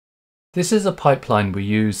This is a pipeline we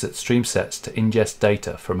use at StreamSets to ingest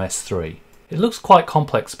data from S3. It looks quite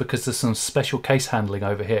complex because there's some special case handling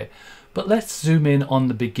over here, but let's zoom in on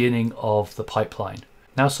the beginning of the pipeline.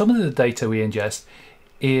 Now, some of the data we ingest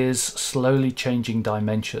is slowly changing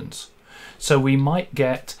dimensions. So we might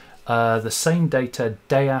get the same data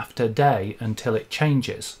day after day until it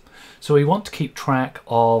changes. So we want to keep track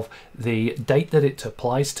of the date that it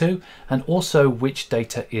applies to and also which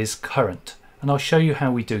data is current. And I'll show you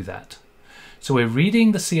how we do that. So we're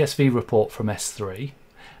reading the CSV report from S3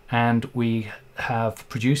 and we have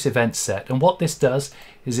produce event set. And what this does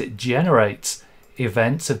is it generates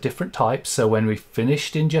events of different types. So when we've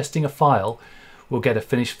finished ingesting a file, we'll get a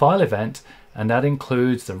finished file event, and that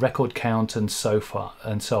includes the record count and so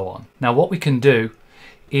on. Now what we can do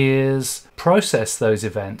is process those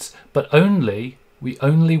events, but we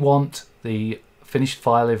only want the finished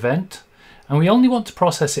file event, and we only want to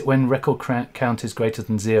process it when record count is greater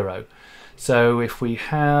than 0. So if we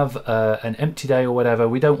have an empty day or whatever,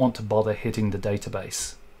 we don't want to bother hitting the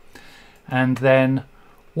database. And then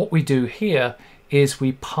what we do here is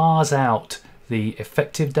we parse out the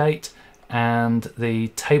effective date and the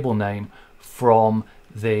table name from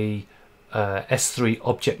the S3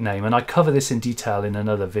 object name, and I cover this in detail in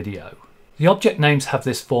another video. The object names have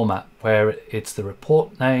this format where it's the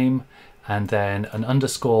report name and then an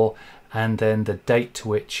underscore and then the date to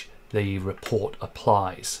which the report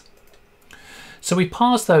applies. So we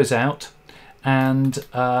parse those out and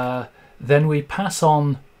then we pass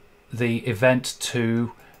on the event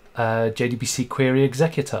to JDBC query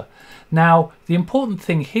executor. Now the important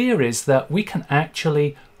thing here is that we can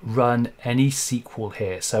actually run any SQL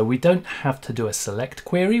here, so we don't have to do a select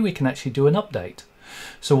query, we can actually do an update.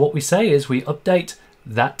 So what we say is we update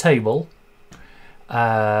that table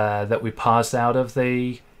that we parsed out of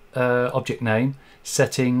the object name,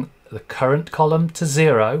 setting the current column to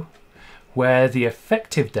 0 where the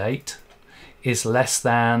effective date is less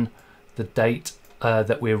than the date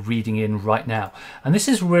that we're reading in right now. And this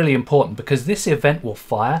is really important because this event will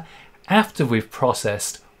fire after we've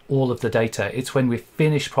processed all of the data. It's when we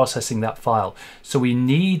finish processing that file. So we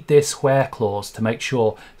need this where clause to make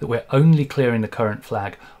sure that we're only clearing the current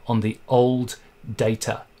flag on the old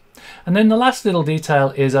data. And then the last little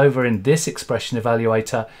detail is over in this expression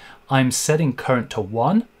evaluator, I'm setting current to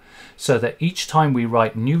 1 so that each time we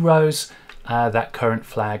write new rows, that current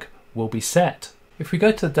flag will be set. If we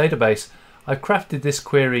go to the database, I've crafted this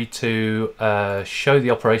query to show the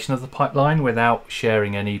operation of the pipeline without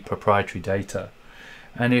sharing any proprietary data.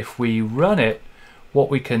 And if we run it, what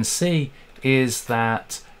we can see is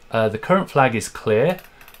that the current flag is clear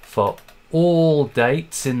for all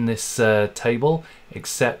dates in this table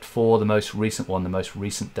except for the most recent one, the most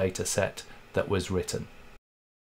recent data set that was written.